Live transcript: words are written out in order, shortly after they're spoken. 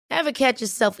Ever catch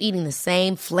yourself eating the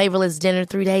same flavorless dinner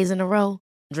 3 days in a row?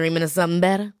 Dreaming of something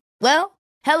better? Well,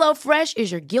 HelloFresh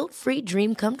is your guilt-free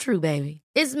dream come true, baby.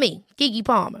 It's me, Keke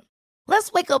Palmer.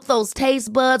 Let's wake up those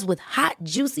taste buds with hot,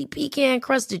 juicy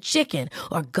pecan-crusted chicken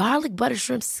or garlic butter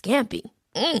shrimp scampi.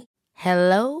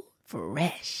 Hello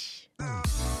Fresh.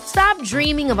 Stop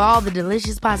dreaming of all the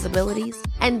delicious possibilities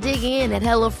and dig in at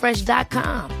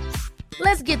HelloFresh.com.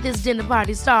 Let's get this dinner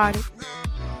party started.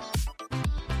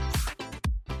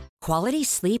 Quality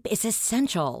sleep is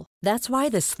essential. That's why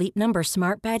the Sleep Number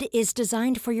Smart Bed is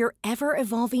designed for your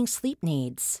ever-evolving sleep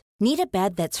needs. Need a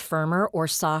bed that's firmer or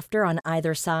softer on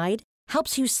either side?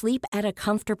 Helps you sleep at a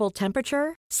comfortable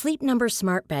temperature? Sleep Number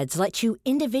Smart Beds let you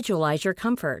individualize your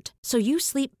comfort, so you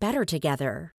sleep better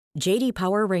together. J.D.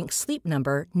 Power ranks Sleep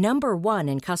Number number 1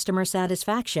 in customer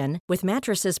satisfaction with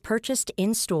mattresses purchased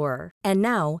in-store. And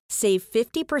now, save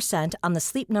 50% on the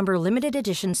Sleep Number Limited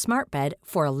Edition Smart Bed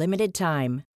for a limited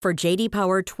time. For J.D.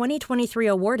 Power 2023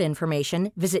 award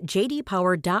information, visit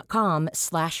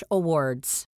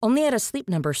jdpower.com/awards. Only at a Sleep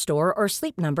Number store or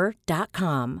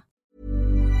sleepnumber.com.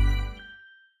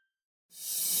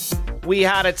 We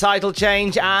had a title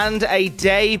change and a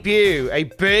debut, a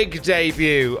big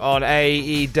debut on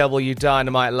AEW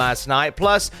Dynamite last night.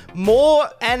 Plus, more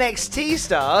NXT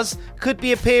stars could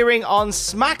be appearing on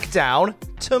SmackDown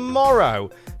tomorrow.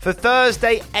 For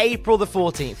Thursday, April the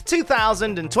 14th,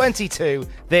 2022,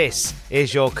 this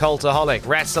is your Cultaholic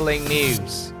Wrestling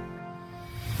News.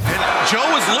 And Joe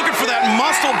is looking for that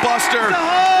muscle buster.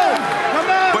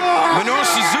 But Minoru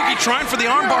Suzuki trying for the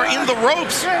armbar in the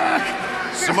ropes.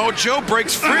 Samoa Joe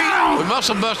breaks free. The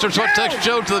muscle buster's what takes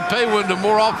Joe to the pay window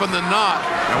more often than not.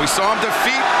 And we saw him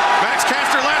defeat Max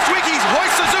Caster last week. He's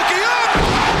hoist Suzuki up.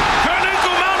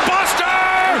 Kaninkle Mount Buster.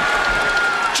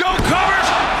 Joe covers.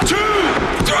 2,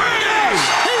 3.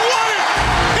 He won it.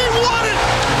 He won it.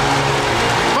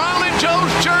 Finally, Joe's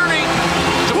journey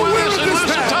to win this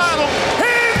elusive title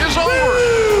is over.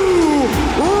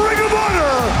 Ring of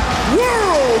Honor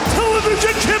World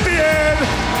Television Champion,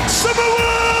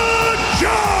 Samoa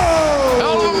Joe!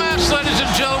 Hell of a match, ladies and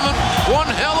gentlemen. One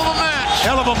hell of a match.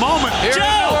 Hell of a moment. Here in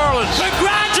New Orleans.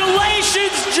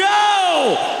 Congratulations,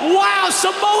 Joe! Wow,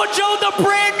 Samoa Joe, the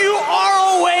brand new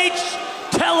ROH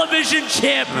television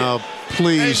champion. Oh,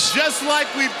 please. And just like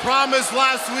we promised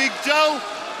last week, Joe,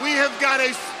 we have got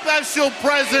a special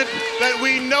present that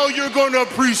we know you're going to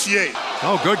appreciate.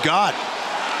 Oh, good God.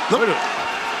 Look.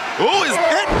 Oh, his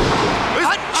head.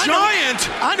 Giant.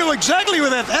 I know exactly what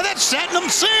that's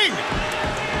Satnam Singh.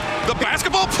 The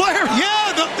basketball player?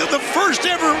 Yeah, the first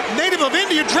ever native of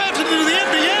India drafted into the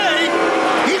NBA.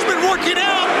 He's been working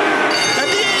out at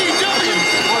the AEW.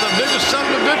 One of the biggest son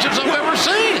of bitches I've ever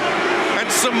seen. And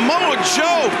Samoa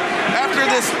Joe, after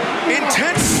this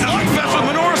intense slugfest with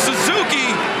Minoru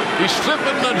Suzuki, He's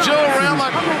flipping Joe around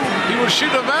like he would shoot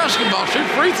a basketball, shoot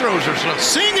free throws or something.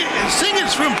 Singh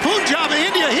is from Punjab,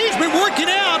 India. He's been working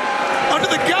out under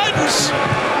the guidance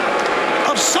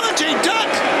of Sanjay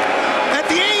Dutt at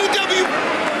the AEW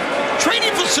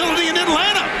training facility in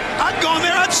Atlanta. I've gone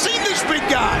there. I've seen this big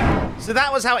guy. So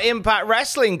that was how Impact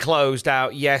Wrestling closed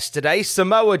out yesterday.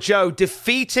 Samoa Joe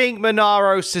defeating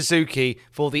Minoru Suzuki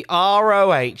for the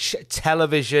ROH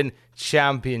Television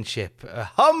Championship. A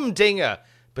humdinger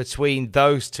between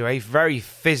those two. A very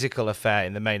physical affair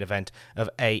in the main event of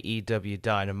AEW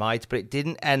Dynamite. But it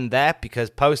didn't end there because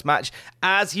post-match,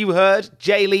 as you heard,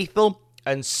 Jay Lethal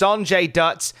and Sanjay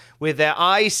Dutt with their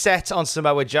eyes set on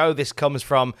Samoa Joe. This comes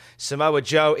from Samoa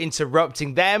Joe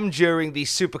interrupting them during the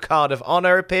Supercard of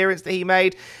Honor appearance that he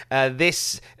made.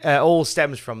 This all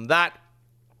stems from that.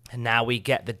 And now we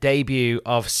get the debut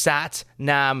of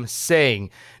Satnam Singh.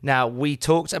 Now, we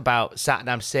talked about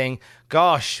Satnam Singh,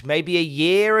 gosh, maybe a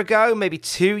year ago, maybe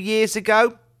 2 years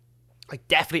ago. I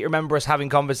definitely remember us having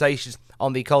conversations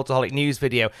on the Cultaholic News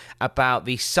video about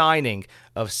the signing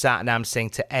of Satnam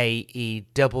Singh to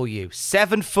AEW.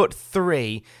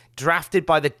 7'3", drafted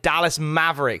by the Dallas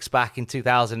Mavericks back in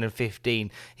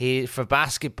 2015 for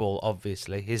basketball,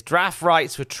 obviously. His draft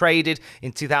rights were traded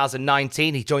in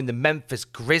 2019. He joined the Memphis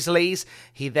Grizzlies.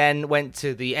 He then went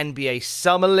to the NBA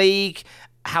Summer League.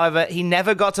 However, he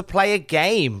never got to play a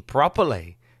game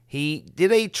properly. He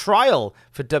did a trial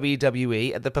for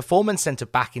WWE at the Performance Center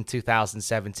back in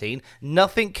 2017.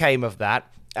 Nothing came of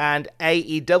that. And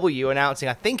AEW announcing,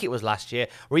 I think it was last year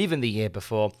or even the year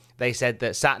before, they said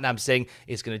that Satnam Singh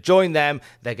is going to join them.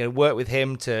 They're going to work with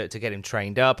him to get him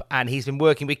trained up. And he's been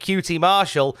working with QT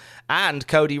Marshall and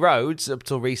Cody Rhodes up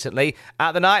till recently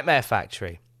at the Nightmare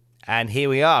Factory. And here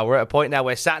we are. We're at a point now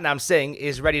where Satnam Singh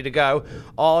is ready to go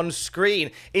on screen.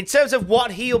 In terms of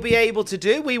what he'll be able to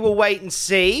do, we will wait and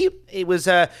see.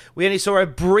 We only saw a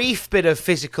brief bit of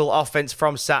physical offense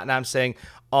from Satnam Singh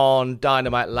on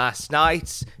Dynamite last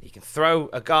night. He can throw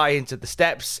a guy into the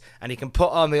steps and he can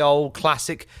put on the old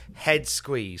classic head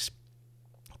squeeze.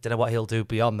 Don't know what he'll do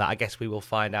beyond that. I guess we will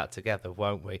find out together,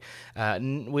 won't we?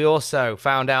 We also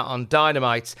found out on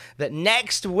Dynamite that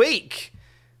next week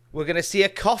we're going to see a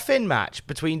coffin match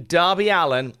between Darby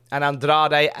Allin and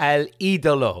Andrade El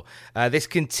Idolo. This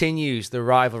continues the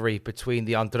rivalry between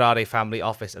the Andrade family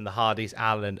office and the Hardys,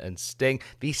 Allin and Sting.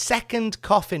 The second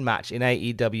coffin match in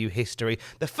AEW history.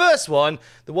 The first one,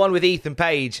 the one with Ethan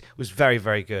Page, was very,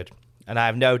 very good. And I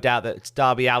have no doubt that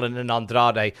Darby Allin and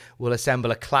Andrade will assemble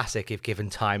a classic if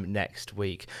given time next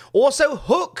week. Also,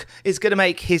 Hook is going to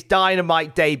make his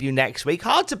Dynamite debut next week.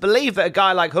 Hard to believe that a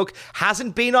guy like Hook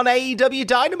hasn't been on AEW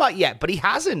Dynamite yet, but he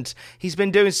hasn't. He's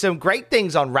been doing some great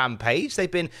things on Rampage. They've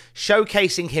been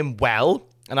showcasing him well,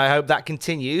 and I hope that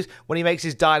continues when he makes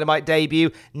his Dynamite debut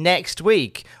next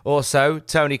week. Also,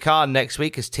 Tony Khan next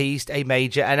week has teased a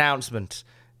major announcement,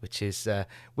 which is a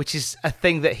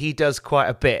thing that he does quite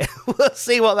a bit. We'll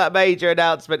see what that major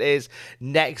announcement is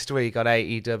next week on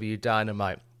AEW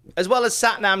Dynamite. As well as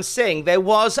Satnam Singh, there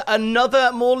was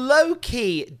another more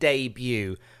low-key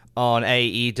debut on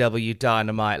AEW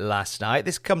Dynamite last night.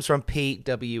 This comes from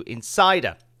PW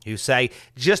Insider, who say,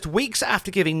 just weeks after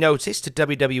giving notice to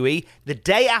WWE, the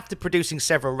day after producing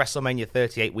several WrestleMania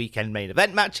 38 weekend main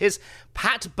event matches,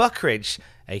 Pat Buckridge,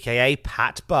 aka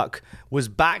Pat Buck, was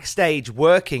backstage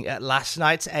working at last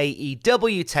night's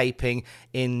AEW taping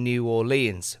in New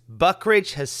Orleans.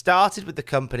 Buckridge has started with the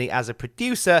company as a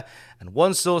producer, and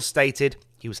one source stated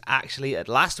he was actually at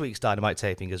last week's Dynamite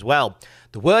taping as well.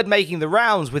 The word making the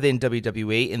rounds within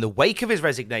WWE in the wake of his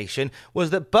resignation was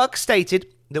that Buck stated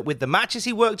that with the matches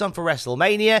he worked on for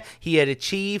WrestleMania, he had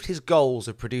achieved his goals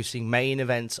of producing main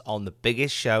events on the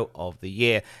biggest show of the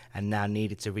year and now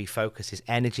needed to refocus his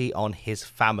energy on his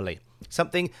family.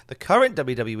 Something the current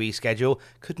WWE schedule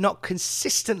could not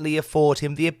consistently afford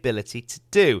him the ability to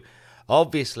do.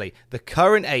 Obviously, the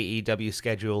current AEW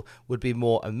schedule would be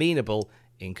more amenable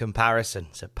in comparison.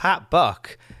 So Pat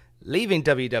Buck leaving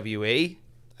WWE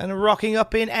and rocking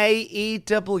up in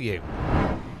AEW.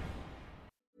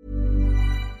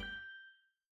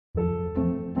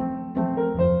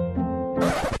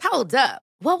 Hold up.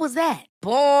 What was that?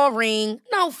 Boring.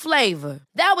 No flavor.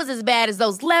 That was as bad as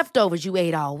those leftovers you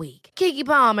ate all week. Keke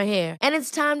Palmer here, and it's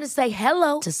time to say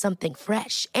hello to something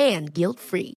fresh and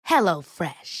guilt-free. Hello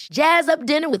Fresh. Jazz up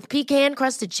dinner with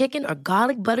pecan-crusted chicken or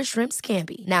garlic butter shrimp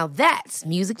scampi. Now that's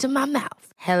music to my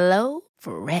mouth. Hello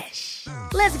Fresh.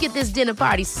 Let's get this dinner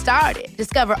party started.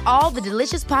 Discover all the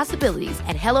delicious possibilities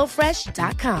at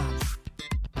HelloFresh.com.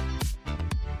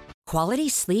 Quality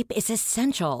sleep is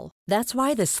essential. That's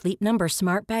why the Sleep Number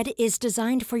Smart Bed is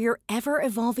designed for your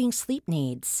ever-evolving sleep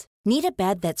needs. Need a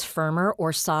bed that's firmer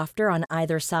or softer on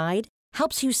either side?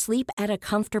 Helps you sleep at a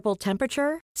comfortable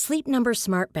temperature? Sleep Number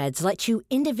Smart Beds let you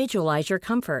individualize your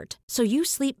comfort, so you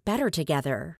sleep better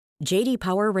together. J.D.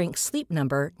 Power ranks Sleep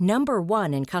Number number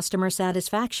 1 in customer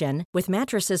satisfaction with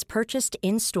mattresses purchased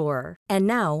in-store. And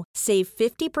now, save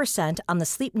 50% on the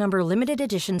Sleep Number Limited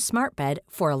Edition Smart Bed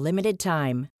for a limited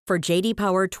time. For J.D.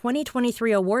 Power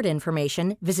 2023 award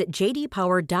information, visit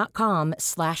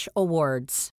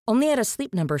jdpower.com/awards. Only at a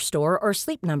Sleep Number store or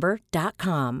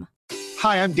sleepnumber.com.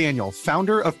 Hi, I'm Daniel,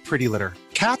 founder of Pretty Litter.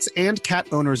 Cats and cat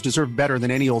owners deserve better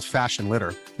than any old-fashioned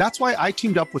litter. That's why I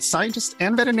teamed up with scientists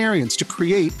and veterinarians to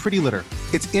create Pretty Litter.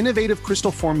 Its innovative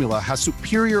crystal formula has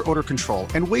superior odor control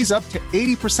and weighs up to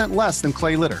 80% less than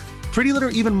clay litter. Pretty Litter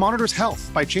even monitors health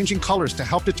by changing colors to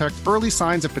help detect early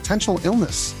signs of potential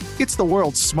illness. It's the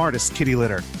world's smartest kitty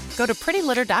litter. Go to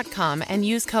prettylitter.com and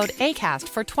use code ACAST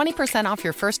for 20% off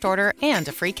your first order and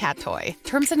a free cat toy.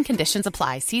 Terms and conditions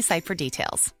apply. See site for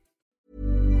details.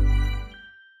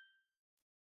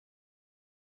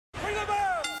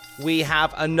 We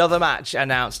have another match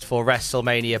announced for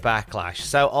WrestleMania Backlash.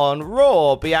 So on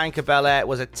Raw, Bianca Belair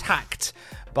was attacked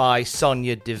by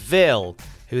Sonya Deville,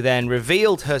 who then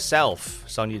revealed herself,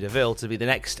 Sonya Deville, to be the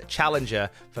next challenger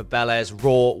for Belair's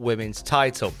Raw Women's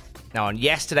title. Now, on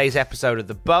yesterday's episode of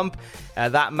The Bump,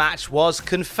 that match was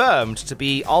confirmed to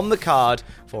be on the card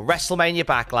for WrestleMania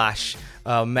Backlash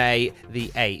May the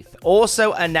 8th.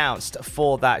 Also announced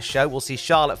for that show, we'll see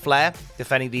Charlotte Flair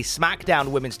defending the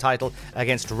SmackDown Women's title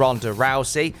against Ronda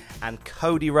Rousey, and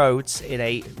Cody Rhodes in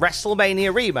a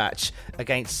WrestleMania rematch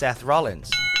against Seth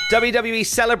Rollins. WWE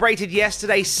celebrated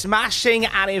yesterday, smashing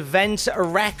an event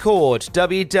record.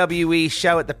 WWE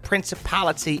show at the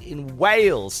Principality in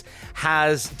Wales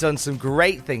has done some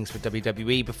great things for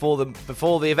WWE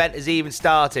before the event has even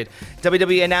started.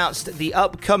 WWE announced the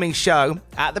upcoming show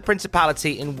at the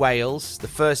Principality in Wales, the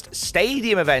first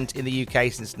stadium event in the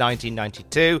UK since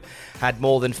 1992, had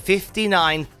more than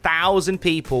 59,000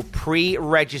 people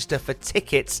pre-register for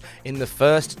tickets in the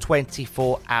first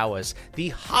 24 hours, the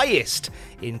highest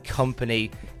in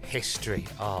company history.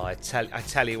 Oh, I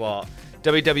tell you what,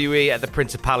 WWE at the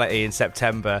Principality in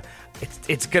September,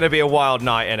 it's going to be a wild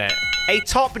night, innit? A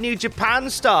top New Japan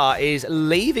star is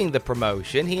leaving the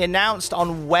promotion. He announced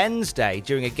on Wednesday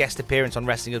during a guest appearance on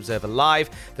Wrestling Observer Live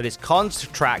that his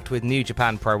contract with New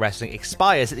Japan Pro Wrestling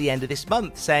expires at the end of this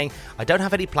month, saying, "I don't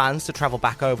have any plans to travel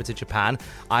back over to Japan.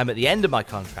 I'm at the end of my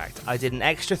contract. I did an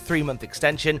extra 3-month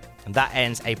extension, and that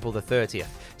ends April the 30th.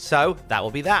 So that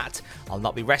will be that. I'll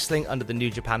not be wrestling under the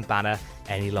New Japan banner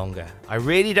any longer. I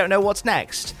really don't know what's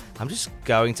next. I'm just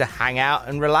going to hang out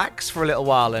and relax for a little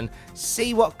while and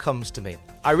see what comes to me.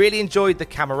 I really enjoyed the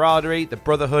camaraderie, the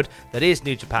brotherhood that is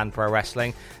New Japan Pro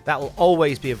Wrestling. That will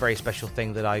always be a very special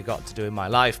thing that I got to do in my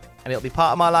life, and it'll be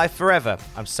part of my life forever.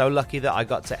 I'm so lucky that I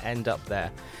got to end up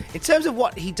there." In terms of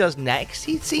what he does next,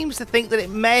 he seems to think that it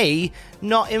may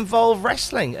not involve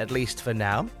wrestling, at least for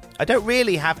now. "I don't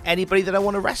really have anybody that I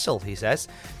want to wrestle," he says.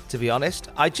 "To be honest,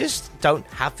 I just don't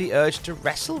have the urge to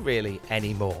wrestle really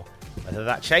anymore." Whether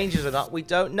that changes or not, we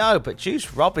don't know, but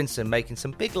Juice Robinson making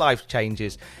some big life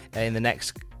changes in the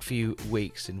next few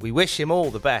weeks, and we wish him all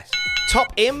the best.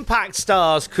 Top Impact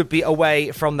stars could be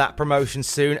away from that promotion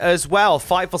soon as well.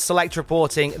 Fightful Select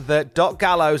reporting that Doc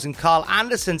Gallows and Carl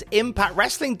Anderson's Impact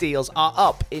Wrestling deals are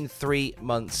up in 3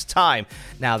 months' time.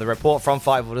 Now, the report from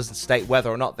Fightful doesn't state whether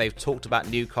or not they've talked about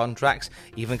new contracts,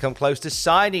 even come close to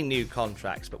signing new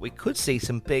contracts, but we could see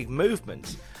some big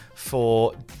movements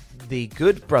for the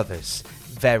Good Brothers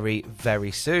very,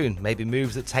 very soon. Maybe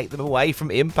moves that take them away from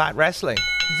Impact Wrestling.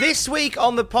 This week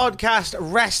on the podcast,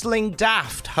 Wrestling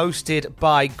Daft, hosted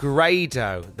by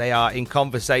Grado. They are in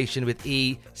conversation with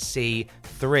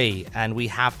EC3, and we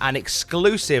have an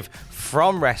exclusive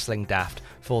from Wrestling Daft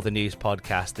for the news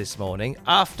podcast this morning.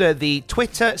 After the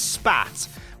Twitter spat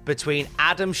between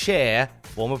Adam Scherr,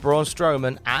 former Braun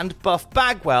Strowman, and Buff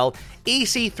Bagwell,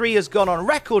 EC3 has gone on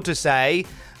record to say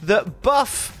that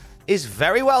Buff is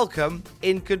very welcome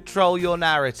in Control Your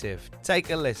Narrative.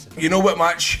 Take a listen. You know what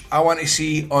match I want to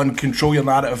see on Control Your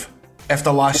Narrative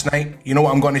after last night? You know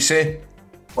what I'm going to say?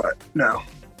 What? No.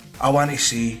 I want to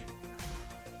see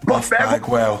Buff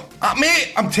Bagwell.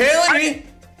 Mate, I'm telling you.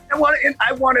 I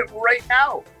want it right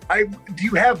now. Do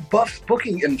you have Buff's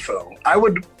booking info?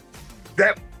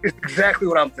 That is exactly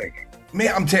what I'm thinking.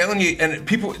 Mate, I'm telling you, and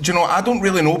people, do you know, I don't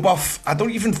really know Buff. I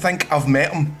don't even think I've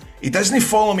met him. He doesn't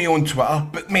follow me on Twitter,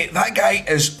 but mate, that guy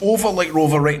is over like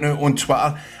Rover right now on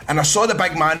Twitter. And I saw the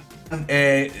big man,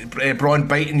 Braun,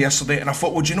 biting yesterday, and I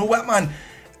thought, well, do you know what, man?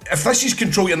 If this is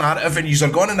Control Your Narrative and you're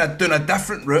going down a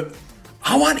different route,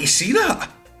 I want to see that.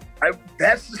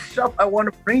 That's the stuff I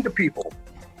want to bring to people.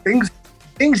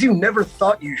 Things you never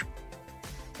thought you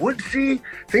would see,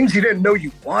 things you didn't know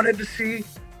you wanted to see.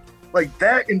 Like,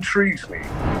 that intrigues me.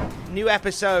 New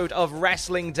episode of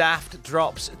Wrestling Daft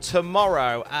drops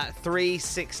tomorrow at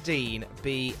 3:16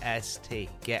 BST.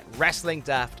 Get Wrestling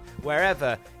Daft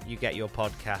wherever you get your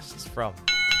podcasts from.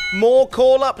 More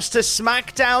call-ups to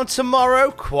SmackDown tomorrow?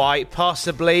 Quite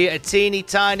possibly. A teeny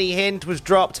tiny hint was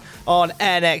dropped on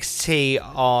NXT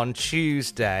on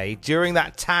Tuesday. During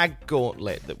that tag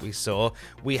gauntlet that we saw,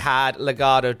 we had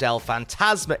Legado del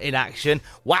Fantasma in action,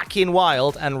 Joaquin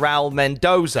Wilde and Raul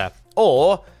Mendoza.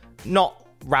 Or, not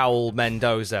Raul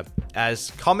Mendoza, as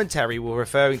commentary were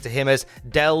referring to him as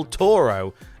Del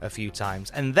Toro a few times.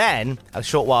 And then, a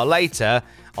short while later,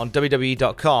 on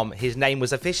WWE.com, his name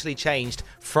was officially changed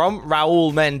from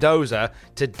Raul Mendoza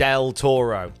to Del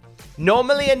Toro.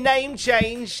 Normally a name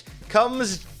change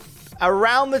comes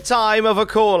around the time of a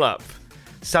call-up.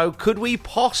 So could we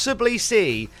possibly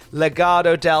see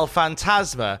Legado del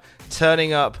Fantasma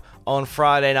turning up on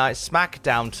Friday Night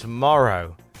SmackDown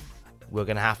tomorrow? We're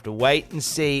going to have to wait and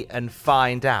see and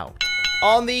find out.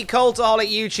 On the Cultaholic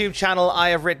YouTube channel, I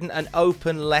have written an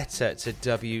open letter to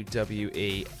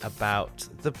WWE about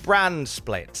the brand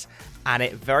split, and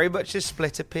it very much a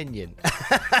split opinion.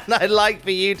 And I'd like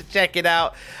for you to check it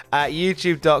out at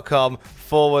youtube.com/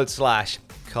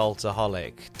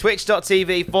 Cultaholic.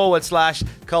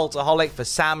 Twitch.tv/Cultaholic for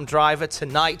Sam Driver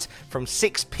tonight from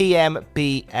 6 p.m.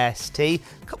 BST. A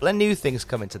couple of new things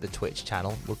coming to the Twitch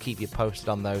channel. We'll keep you posted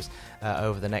on those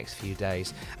over the next few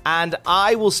days. And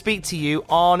I will speak to you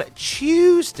on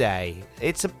Tuesday.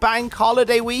 It's a bank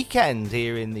holiday weekend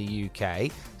here in the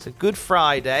UK. It's a Good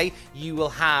Friday. You will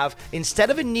have, instead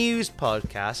of a news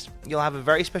podcast, you'll have a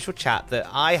very special chat that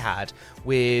I had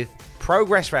with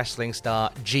Progress Wrestling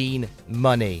star Gene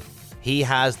Money. He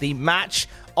has the match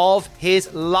of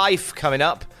his life coming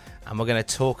up, and we're going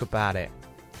to talk about it.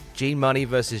 Gene Money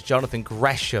versus Jonathan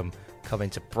Gresham coming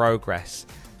to Progress.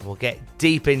 And we'll get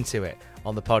deep into it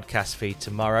on the podcast feed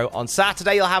tomorrow. On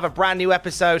Saturday, you'll have a brand new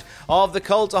episode of the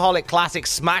Cultaholic Classic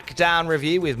SmackDown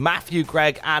review with Matthew,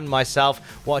 Greg, and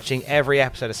myself, watching every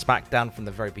episode of SmackDown from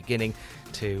the very beginning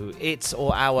to its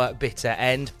or our bitter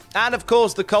end. And of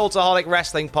course, the Cultaholic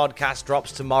Wrestling podcast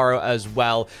drops tomorrow as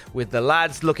well, with the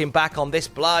lads looking back on this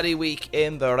bloody week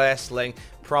in the wrestling.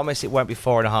 Promise it won't be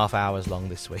 4.5 hours long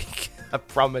this week. I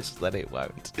promise that it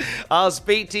won't. I'll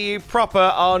speak to you proper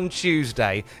on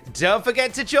Tuesday. Don't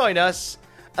forget to join us.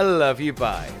 I love you.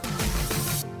 Bye.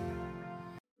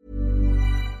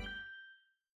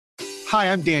 Hi,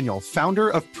 I'm Daniel, founder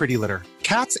of Pretty Litter.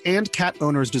 Cats and cat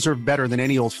owners deserve better than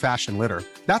any old-fashioned litter.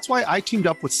 That's why I teamed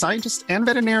up with scientists and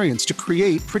veterinarians to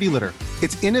create Pretty Litter.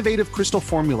 Its innovative crystal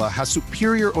formula has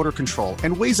superior odor control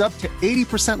and weighs up to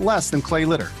 80% less than clay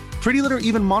litter. Pretty Litter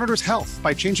even monitors health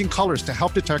by changing colors to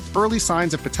help detect early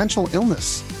signs of potential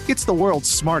illness. It's the world's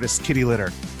smartest kitty litter.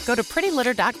 Go to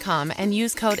prettylitter.com and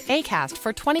use code ACAST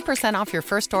for 20% off your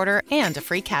first order and a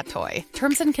free cat toy.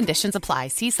 Terms and conditions apply.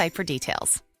 See site for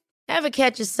details. Ever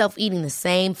catch yourself eating the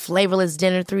same flavorless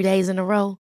dinner 3 days in a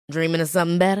row? Dreaming of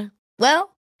something better?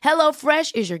 Well,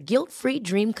 HelloFresh is your guilt-free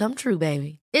dream come true,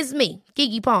 baby. It's me,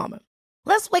 Keke Palmer.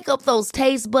 Let's wake up those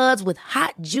taste buds with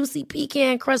hot, juicy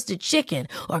pecan-crusted chicken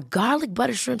or garlic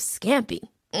butter shrimp scampi.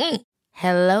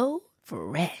 Hello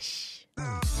Fresh.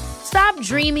 Stop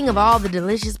dreaming of all the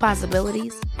delicious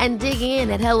possibilities and dig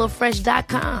in at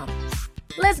HelloFresh.com.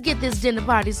 Let's get this dinner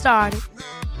party started.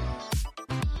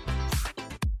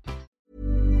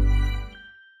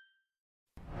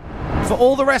 For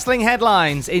all the wrestling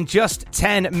headlines in just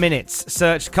 10 minutes,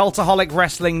 search Cultaholic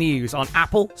Wrestling News on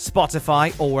Apple,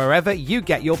 Spotify, or wherever you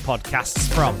get your podcasts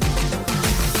from.